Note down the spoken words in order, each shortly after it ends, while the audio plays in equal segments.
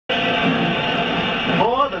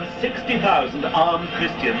20,000 armed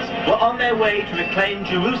Christians were on their way to reclaim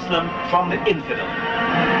Jerusalem from the infidel.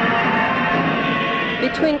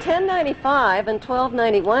 Between 1095 and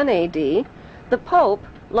 1291 AD, the Pope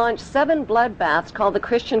launched 7 bloodbaths called the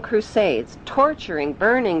Christian Crusades, torturing,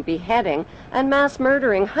 burning, beheading, and mass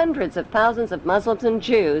murdering hundreds of thousands of Muslims and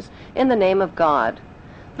Jews in the name of God.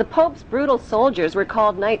 The Pope's brutal soldiers were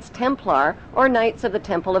called Knights Templar, or Knights of the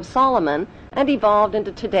Temple of Solomon, and evolved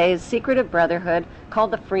into today's secretive brotherhood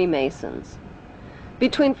called the Freemasons.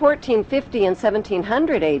 Between 1450 and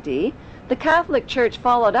 1700 AD, the Catholic Church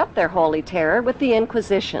followed up their holy terror with the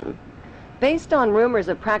Inquisition. Based on rumors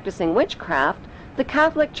of practicing witchcraft, the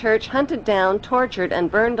Catholic Church hunted down, tortured, and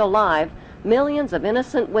burned alive millions of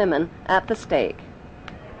innocent women at the stake.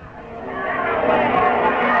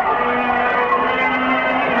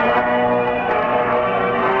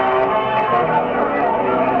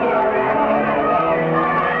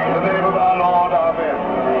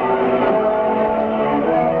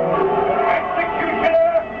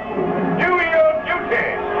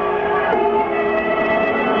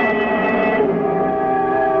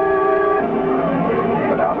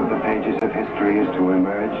 Is to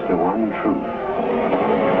emerge the one truth.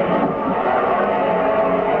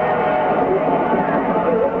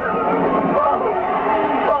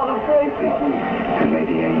 Father, pray for me. And may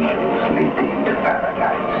the angels lead thee into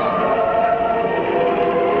paradise.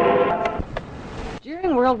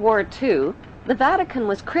 During World War II, the Vatican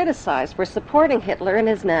was criticized for supporting Hitler and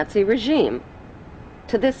his Nazi regime.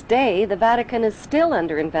 To this day, the Vatican is still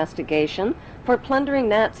under investigation for plundering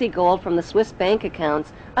Nazi gold from the Swiss bank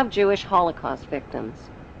accounts of Jewish Holocaust victims.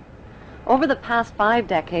 Over the past 5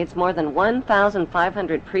 decades, more than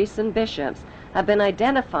 1,500 priests and bishops have been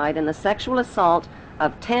identified in the sexual assault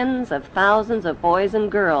of tens of thousands of boys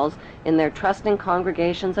and girls in their trusting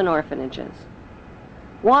congregations and orphanages.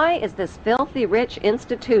 Why is this filthy rich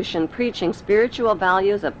institution preaching spiritual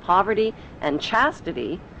values of poverty and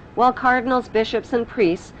chastity while cardinals, bishops, and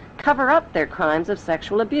priests cover up their crimes of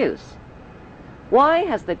sexual abuse? Why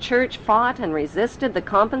has the Church fought and resisted the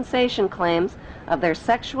compensation claims of their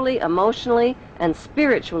sexually, emotionally, and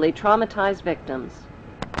spiritually traumatized victims?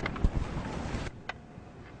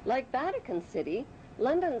 Like Vatican City,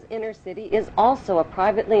 London's inner city is also a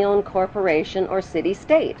privately owned corporation or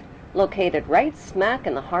city-state, located right smack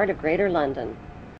in the heart of Greater London.